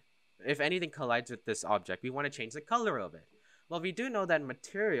collide, if anything collides with this object, we want to change the color of it. Well, we do know that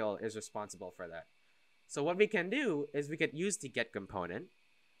material is responsible for that. So what we can do is we could use the GetComponent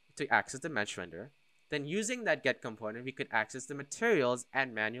to access the mesh render. Then using that GetComponent, we could access the materials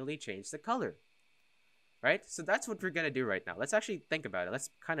and manually change the color, right? So that's what we're going to do right now. Let's actually think about it. Let's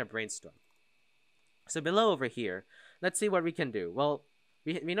kind of brainstorm. So below over here, let's see what we can do. Well,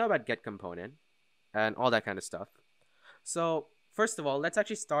 we know about GetComponent and all that kind of stuff. So first of all, let's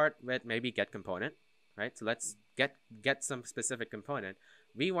actually start with maybe GetComponent, right? So let's get some specific component.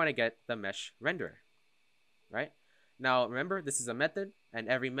 We want to get the mesh renderer, right? Now, remember, this is a method, and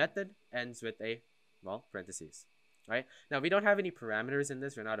every method ends with a parentheses, right? Now, we don't have any parameters in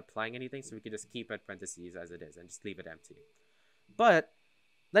this. We're not applying anything, so we can just keep it parentheses as it is and just leave it empty. But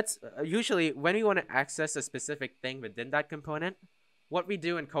let's usually, when we want to access a specific thing within that component, what we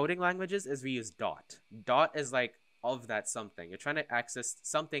do in coding languages is we use dot. Dot is like of that something. You're trying to access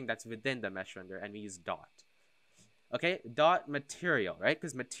something that's within the mesh render, and we use dot. Okay, dot material, right?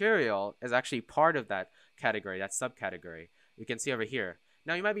 Because material is actually part of that category, that subcategory. You can see over here.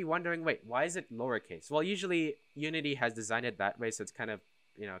 Now you might be wondering, wait, why is it lowercase? Well, usually Unity has designed it that way, so it's kind of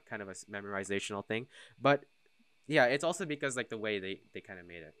a memorizational thing. But yeah, it's also because like the way they kind of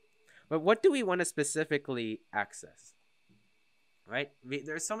made it. But what do we want to specifically access? Right?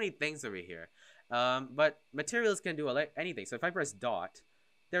 There's so many things over here. But materials can do anything. So if I press dot,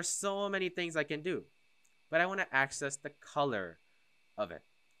 there's so many things I can do. But I want to access the color of it.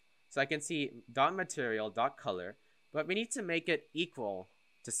 So I can see dot material, dot color, but we need to make it equal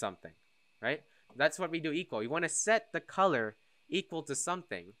to something, right? That's what we do equal. We want to set the color equal to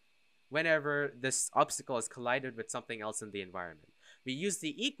something whenever this obstacle is collided with something else in the environment. We use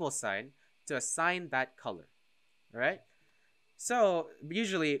the equal sign to assign that color, all right? So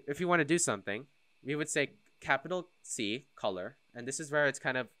usually if you want to do something, we would say capital C, color, and this is where it's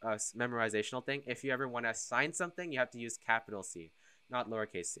kind of a memorizational thing. If you ever want to assign something, you have to use capital C, not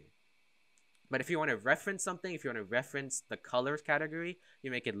lowercase c. But if you want to reference something, if you want to reference the colors category,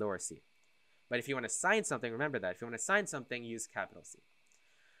 you make it lower c. But if you want to assign something, remember that. If you want to assign something, use capital C.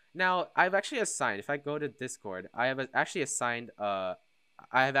 Now, I've actually assigned, if I go to Discord, I have actually assigned, I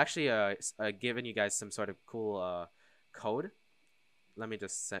have actually given you guys some sort of cool code. Let me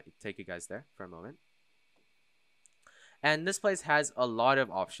just take you guys there for a moment. And this place has a lot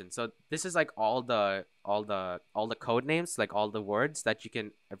of options. So this is like all the code names, like all the words that you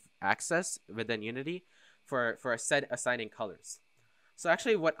can access within Unity for assigning colors. So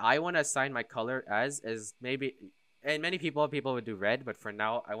actually what I want to assign my color as is maybe, and many people would do red, but for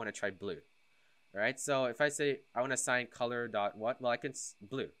now I want to try blue. All right. So if I say I want to assign color dot what, well, I can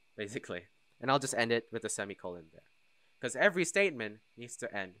blue basically, and I'll just end it with a semicolon there, because every statement needs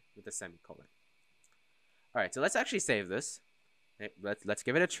to end with a semicolon. All right, so let's actually save this. Let's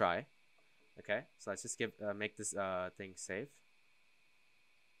give it a try. Okay, so let's just make this thing save.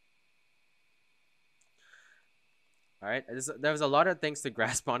 All right, there was a lot of things to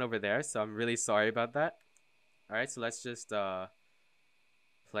grasp on over there, so I'm really sorry about that. All right, so let's just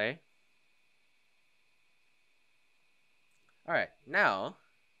play. All right, now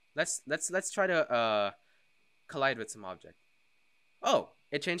let's try to collide with some object. Oh,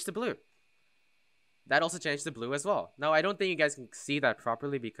 it changed to blue. That also changed to blue as well. Now I don't think you guys can see that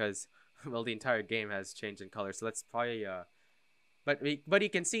properly because well the entire game has changed in color. So let's probably but you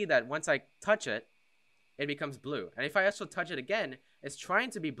can see that once I touch it, it becomes blue. And if I also touch it again, it's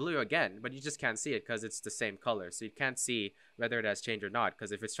trying to be blue again, but you just can't see it because it's the same color. So you can't see whether it has changed or not,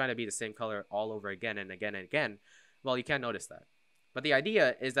 because if it's trying to be the same color all over again and again and again, well, you can't notice that. But the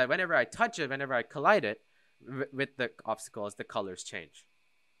idea is that whenever I touch it, whenever I collide it with the obstacles, the colors change.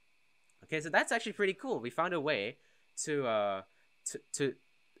 Okay, so that's actually pretty cool. We found a way to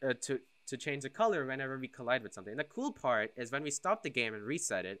change the color whenever we collide with something. And the cool part is when we stop the game and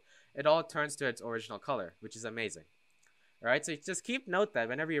reset it, it all turns to its original color, which is amazing. All right, so just keep note that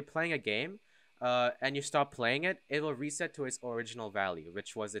whenever you're playing a game and you stop playing it, it will reset to its original value,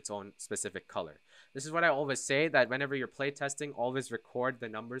 which was its own specific color. This is what I always say, that whenever you're playtesting, always record the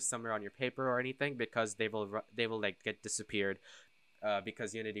numbers somewhere on your paper or anything, because they will like get disappeared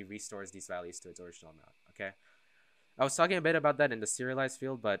because Unity restores these values to its original amount. Okay, I was talking a bit about that in the serialized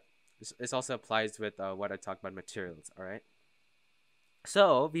field, but this also applies with what I talked about materials. All right,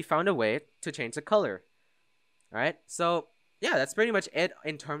 so we found a way to change the color. All right, so yeah, that's pretty much it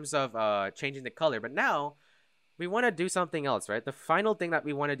in terms of changing the color. But now we want to do something else, right? The final thing that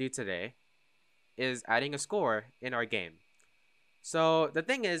we want to do today is adding a score in our game. So the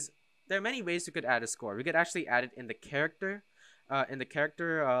thing is, there are many ways we could add a score. We could actually add it in the character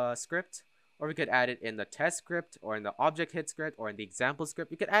script, or we could add it in the test script, or in the object hit script, or in the example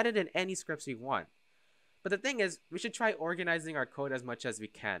script. We could add it in any scripts we want. But the thing is, we should try organizing our code as much as we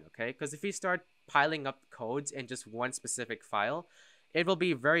can, okay? Because if we start piling up codes in just one specific file, it will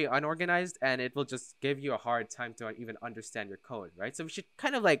be very unorganized, and it will just give you a hard time to even understand your code, right? So we should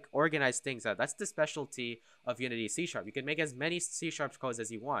kind of like organize things out. That's the specialty of Unity C#. You can make as many C# codes as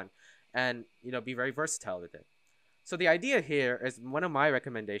you want, and be very versatile with it. So the idea here is, one of my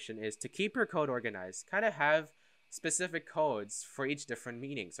recommendation is to keep your code organized, kind of have specific codes for each different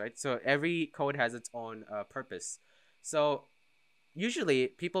meanings, right? So every code has its own purpose. So usually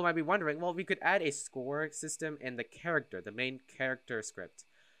people might be wondering, well, we could add a score system in the main character script.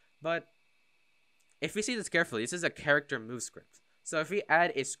 But if we see this carefully, this is a character move script. So if we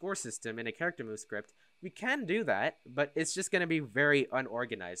add a score system in a character move script, we can do that, but it's just going to be very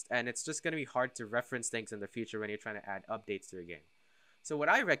unorganized, and it's just going to be hard to reference things in the future when you're trying to add updates to your game. So what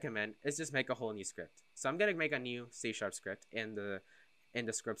I recommend is just make a whole new script. So I'm going to make a new C# script in the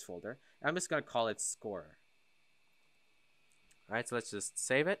scripts folder. I'm just going to call it score. All right, so let's just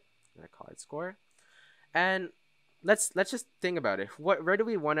save it. I'm going to call it score. And let's just think about it. Where do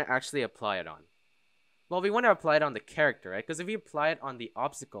we want to actually apply it on? Well, we want to apply it on the character, right? Because if you apply it on the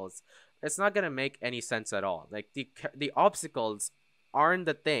obstacles, it's not going to make any sense at all. Like the obstacles aren't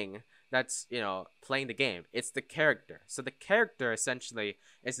the thing that's playing the game. It's the character. So the character essentially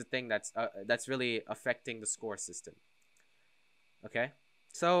is the thing that's really affecting the score system. Okay,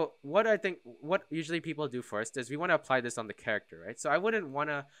 so what usually people do first is we want to apply this on the character, right? So I wouldn't want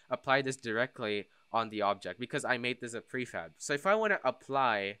to apply this directly on the object because I made this a prefab. So if I want to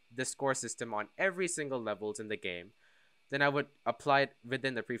apply the score system on every single levels in the game, then I would apply it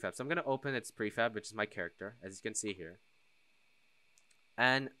within the prefab. So I'm going to open its prefab, which is my character, as you can see here.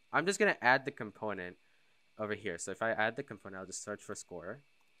 And I'm just going to add the component over here. So if I add the component, I'll just search for score.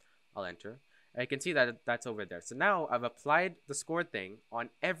 I'll enter. And you can see that that's over there. So now I've applied the score thing on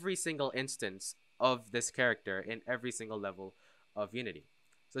every single instance of this character in every single level of Unity.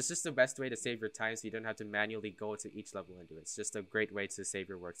 So it's just the best way to save your time, so you don't have to manually go to each level and do it. It's just a great way to save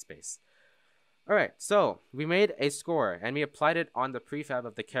your workspace. All right, so we made a score and we applied it on the prefab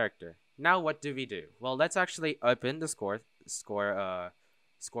of the character. Now what do we do? Well, let's actually open the score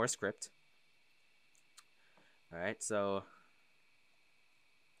script. All right, so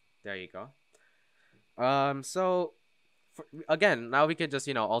there you go. Again, now we could just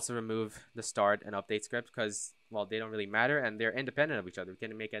also remove the start and update script because, well, they don't really matter and they're independent of each other. We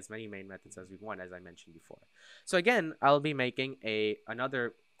can make as many main methods as we want, as I mentioned before. So again, I'll be making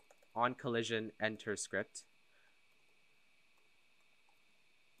another OnCollisionEnter script.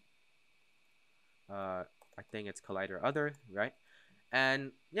 I think it's collider other, right?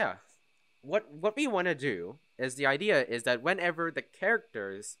 And yeah, what we want to do is, the idea is that whenever the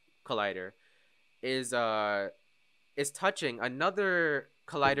character's collider is touching another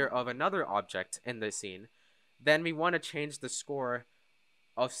collider of another object in the scene, then we want to change the score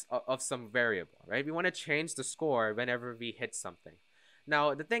of some variable, right? We want to change the score whenever we hit something.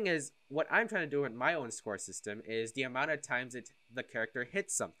 Now, the thing is, what I'm trying to do in my own score system is the amount of times the character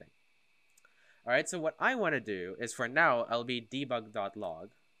hits something. All right, so what I want to do is, for now, I'll be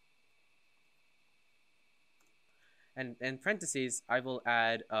debug.log. And in parentheses, I will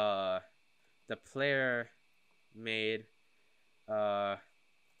add the player made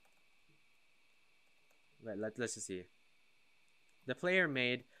let's just see. The player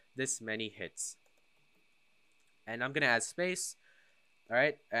made this many hits. And I'm going to add space. All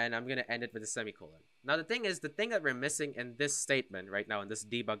right, and I'm going to end it with a semicolon. Now, the thing is, the thing that we're missing in this statement right now in this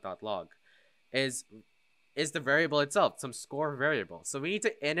debug.log is the variable itself, some score variable. So we need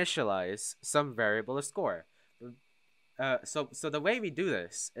to initialize some variable of score. So the way we do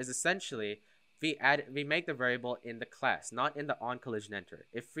this is essentially we make the variable in the class, not in the OnCollisionEnter.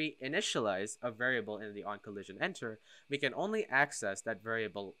 If we initialize a variable in the OnCollisionEnter, we can only access that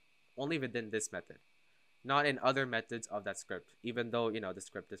variable only within this method, not in other methods of that script, even though the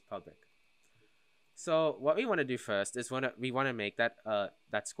script is public. So what we want to do first is we want to make that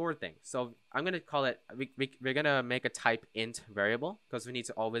score thing. So I'm going to call it, we're going to make a type int variable, because we need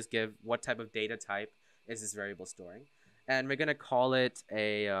to always give what type of data type is this variable storing. And we're going to call it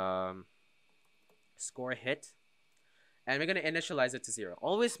a score hit, and we're going to initialize it to 0.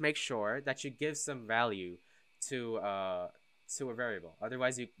 Always make sure that you give some value to a variable.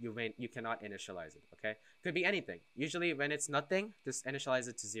 Otherwise, you cannot initialize it. Okay, could be anything. Usually, when it's nothing, just initialize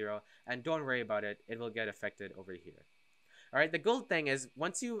it to 0, and don't worry about it. It will get affected over here. All right. The good thing is,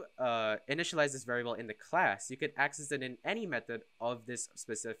 once you initialize this variable in the class, you could access it in any method of this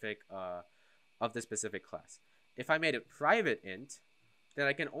specific class. If I made it private int, then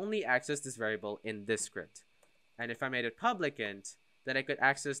I can only access this variable in this script. And if I made it public int, then I could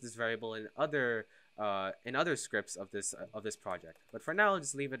access this variable in other scripts of this project. But for now, I'll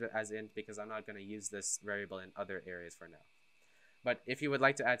just leave it as int, because I'm not going to use this variable in other areas for now. But if you would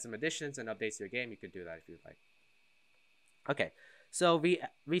like to add some additions and updates to your game, you could do that if you'd like. Okay, so we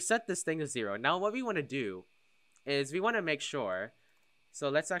set this thing to 0. Now what we want to do is we want to make sure. So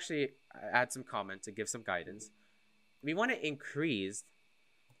let's actually add some comment to give some guidance. We want to increase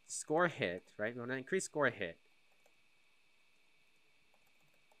score hit, right? We want to increase score hit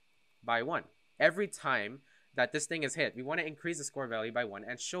by 1. Every time that this thing is hit, we want to increase the score value by 1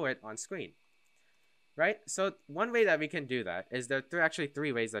 and show it on screen, right? So one way that we can do that is there are actually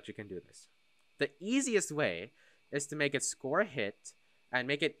 3 ways that you can do this. The easiest way is to make it score hit and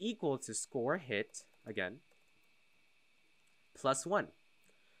make it equal to score hit, again, plus 1.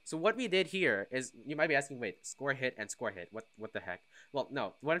 So what we did here is, you might be asking, wait, score hit and score hit, what the heck? Well,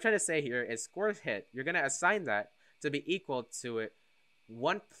 no, what I'm trying to say here is score hit, you're going to assign that to be equal to it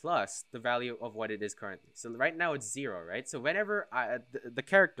 1 plus the value of what it is currently. So right now it's 0, right? So whenever the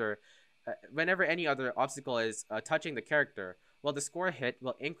character, whenever any other obstacle is touching the character, well, the score hit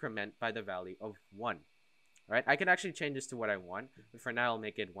will increment by the value of 1. Right? I can actually change this to what I want, but for now I'll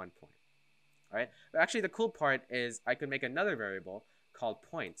make it 1 point. All right? But actually the cool part is I could make another variable called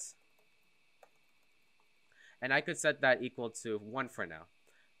points. And I could set that equal to 1 for now.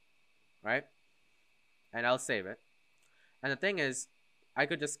 Right? And I'll save it. And the thing is, I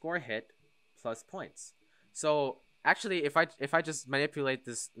could just score hit plus points. So actually, if I just manipulate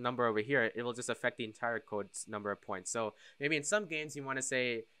this number over here, it will just affect the entire code's number of points. So maybe in some games you want to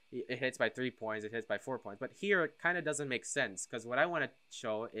say it hits by 3 points, it hits by 4 points. But here it kind of doesn't make sense, because what I want to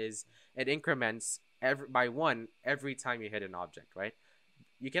show is it increments by 1 every time you hit an object, right?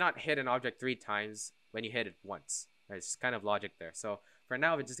 You cannot hit an object 3 times when you hit it once. Right? It's kind of logic there. So for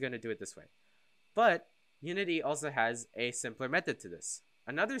now, we're just going to do it this way. But Unity also has a simpler method to this.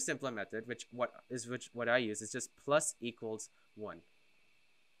 Another simpler method, which what I use, is just plus equals 1.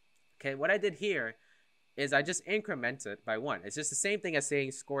 Okay, what I did here is I just incremented by 1. It's just the same thing as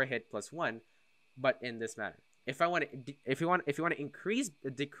saying score hit plus 1, but in this manner. If you want to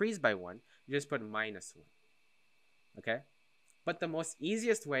decrease by 1, you just put minus 1. Okay, but the most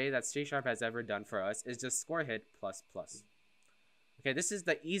easiest way that C# has ever done for us is just score hit plus plus. Okay, this is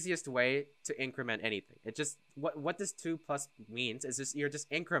the easiest way to increment anything. It just what this 2 plus means is just you're just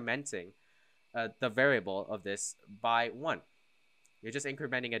incrementing the variable of this by 1. You're just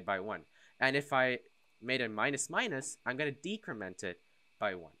incrementing it by 1. And if I made a minus minus, I'm going to decrement it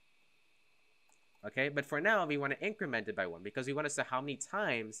by 1. Okay, but for now we want to increment it by 1 because we want to see how many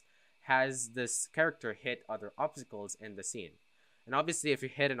times has this character hit other obstacles in the scene. And obviously if you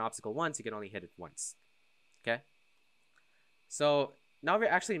hit an obstacle once, you can only hit it once. Okay, so now we're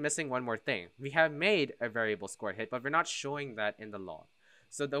actually missing one more thing. We have made a variable score hit, but we're not showing that in the log.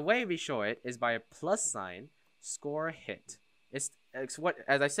 So the way we show it is by a plus sign score hit. It's what,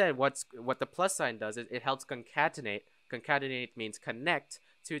 as I said, what the plus sign does is it helps concatenate. Concatenate means connect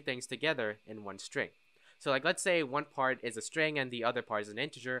two things together in one string. So like, let's say one part is a string and the other part is an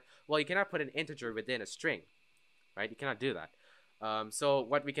integer. Well, you cannot put an integer within a string, right? You cannot do that. So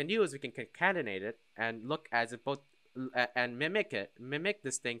what we can do is we can concatenate it and look as if both and mimic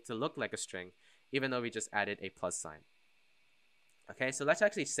this thing to look like a string, even though we just added a plus sign. Okay, so let's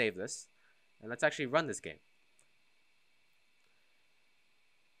actually save this and let's actually run this game.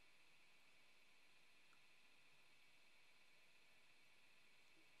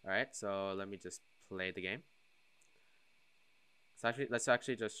 All right, so let me just play the game. So let's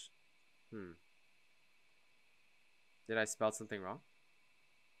actually just did I spell something wrong?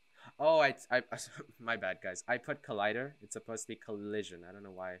 Oh, I my bad, guys. I put collider. It's supposed to be collision. I don't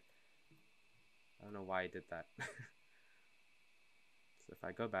know why. I don't know why I did that. So if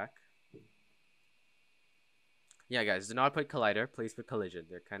I go back. Yeah, guys, do not put collider. Please put collision.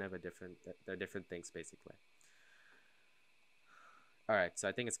 They're kind of they're different things, basically. All right, so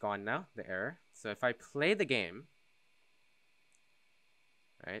I think it's gone now, the error. So if I play the game,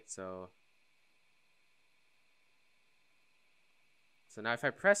 right, so now if I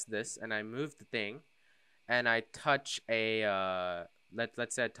press this and I move the thing and I touch a,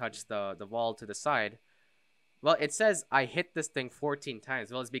 let's say I touch the wall to the side, well, it says I hit this thing 14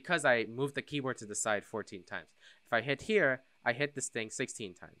 times. Well, it's because I moved the keyboard to the side 14 times. If I hit here, I hit this thing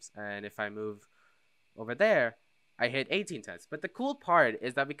 16 times. And if I move over there, I hit 18 times. But the cool part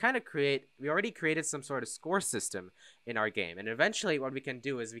is that we already created some sort of score system in our game. And eventually what we can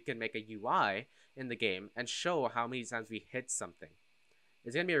do is we can make a UI in the game and show how many times we hit something.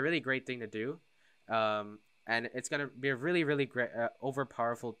 It's going to be a really great thing to do. And it's going to be a really, really great,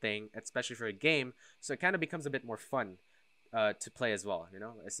 overpowerful thing, especially for a game. So it kind of becomes a bit more fun to play as well, you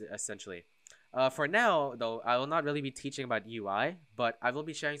know, essentially. For now, though, I will not really be teaching about UI, but I will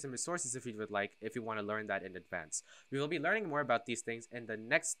be sharing some resources if you would like, if you want to learn that in advance. We will be learning more about these things in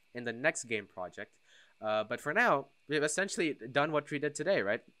the next game project. But for now, we've essentially done what we did today,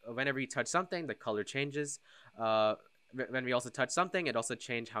 right? Whenever you touch something, the color changes. When we also touch something, it also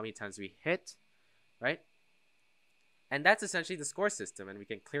changed how many times we hit, right? And that's essentially the score system, and we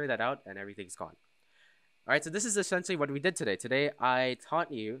can clear that out and everything's gone. All right, so this is essentially what we did today. Today, I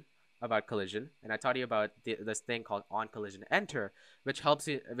taught you about collision, and I taught you about this thing called OnCollisionEnter, which helps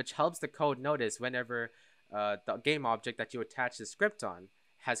the code notice whenever the game object that you attach the script on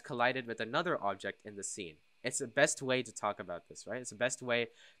has collided with another object in the scene. It's the best way to talk about this, right? It's the best way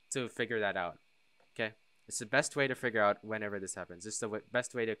to figure that out, okay? It's the best way to figure out whenever this happens. It's the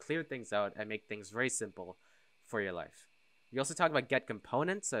best way to clear things out and make things very simple for your life. We also talk about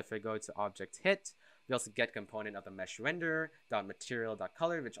GetComponent. So if I go to object hit, we also get component of the mesh renderer,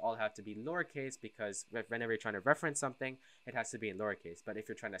 .material.color, which all have to be lowercase because whenever you're trying to reference something, it has to be in lowercase. But if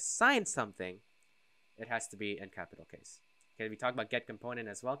you're trying to assign something, it has to be in capital case. Okay, we talk about getComponent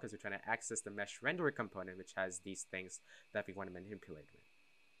as well because we're trying to access the mesh renderer component, which has these things that we want to manipulate with.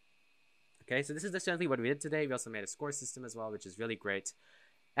 Okay, so this is essentially what we did today. We also made a score system as well, which is really great.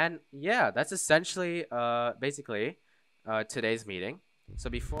 And yeah, that's essentially basically today's meeting. So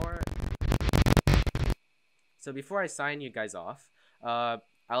before I sign you guys off,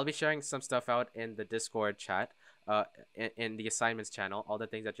 I'll be sharing some stuff out in the Discord chat, in the assignments channel, all the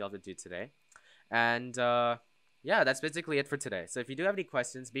things that you'll have to do today. And yeah, that's basically it for today. So if you do have any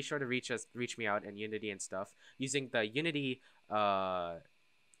questions, be sure to reach me out in Unity and stuff using the Unity what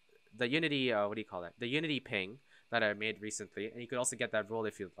do you call it? The Unity ping that I made recently, and you could also get that role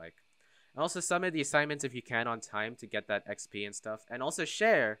if you'd like. And also submit the assignments if you can on time to get that XP and stuff, and also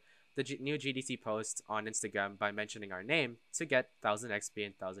share the new GDC posts on Instagram by mentioning our name to get 1000 XP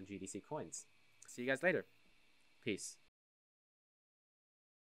and 1000 GDC coins. See you guys later. Peace.